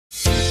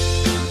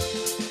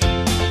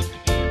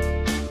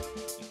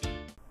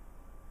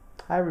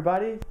Hi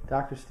everybody,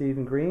 Dr.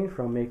 Stephen Greene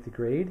from Make the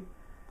Grade.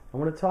 I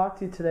want to talk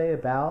to you today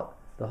about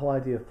the whole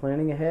idea of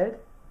planning ahead,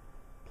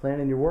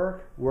 planning your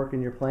work,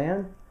 working your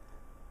plan,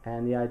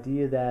 and the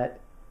idea that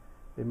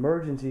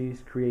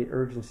emergencies create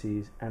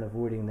urgencies and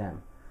avoiding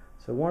them.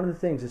 So one of the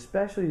things,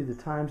 especially the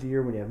times of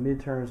year when you have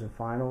midterms and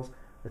finals,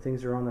 the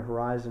things that are on the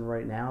horizon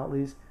right now at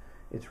least,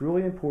 it's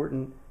really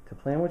important to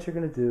plan what you're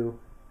going to do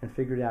and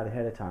figure it out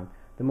ahead of time.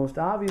 The most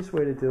obvious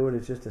way to do it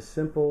is just a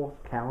simple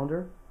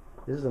calendar.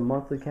 This is a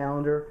monthly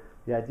calendar.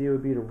 The idea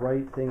would be to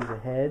write things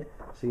ahead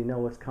so you know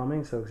what's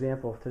coming. So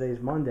example, if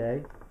today's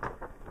Monday,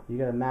 you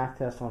got a math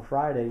test on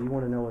Friday, you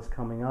want to know what's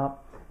coming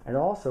up. And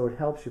also it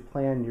helps you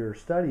plan your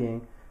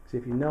studying, because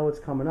if you know what's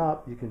coming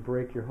up, you can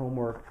break your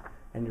homework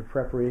and your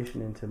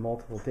preparation into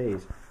multiple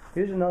days.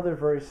 Here's another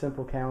very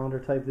simple calendar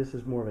type. This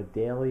is more of a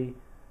daily,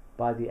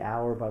 by the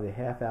hour, by the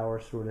half hour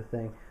sort of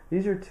thing.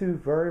 These are two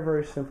very,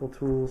 very simple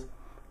tools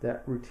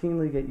that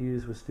routinely get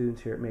used with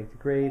students here at Make the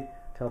Grade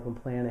to help them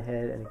plan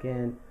ahead and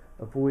again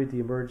avoid the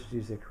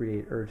emergencies that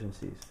create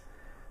urgencies.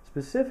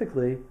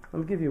 Specifically, let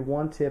me give you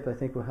one tip I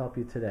think will help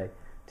you today.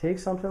 Take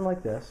something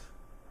like this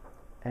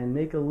and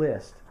make a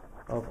list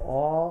of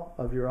all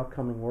of your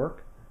upcoming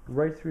work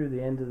right through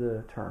the end of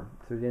the term,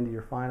 through the end of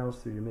your finals,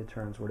 through your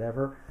midterms,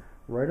 whatever.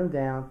 Write them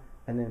down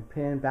and then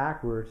pan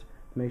backwards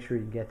to make sure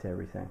you get to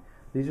everything.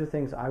 These are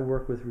things I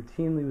work with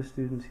routinely with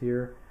students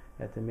here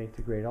at the Make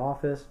the Grade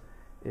office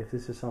if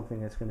this is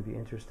something that's going to be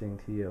interesting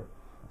to you.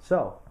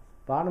 So,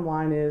 bottom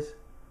line is,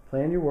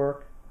 plan your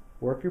work,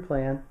 work your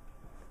plan,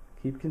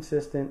 keep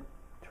consistent,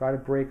 try to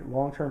break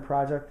long-term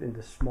project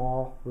into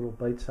small little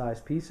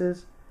bite-sized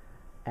pieces,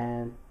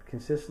 and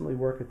consistently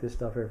work at this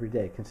stuff every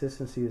day.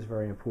 Consistency is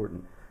very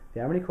important. If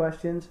you have any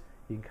questions,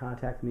 you can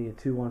contact me at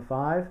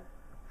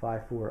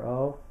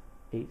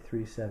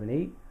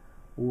 215-540-8378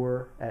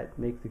 or at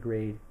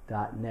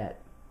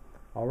makethegrade.net.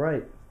 All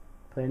right,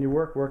 plan your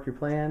work, work your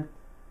plan.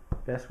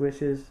 Best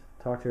wishes.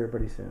 Talk to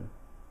everybody soon.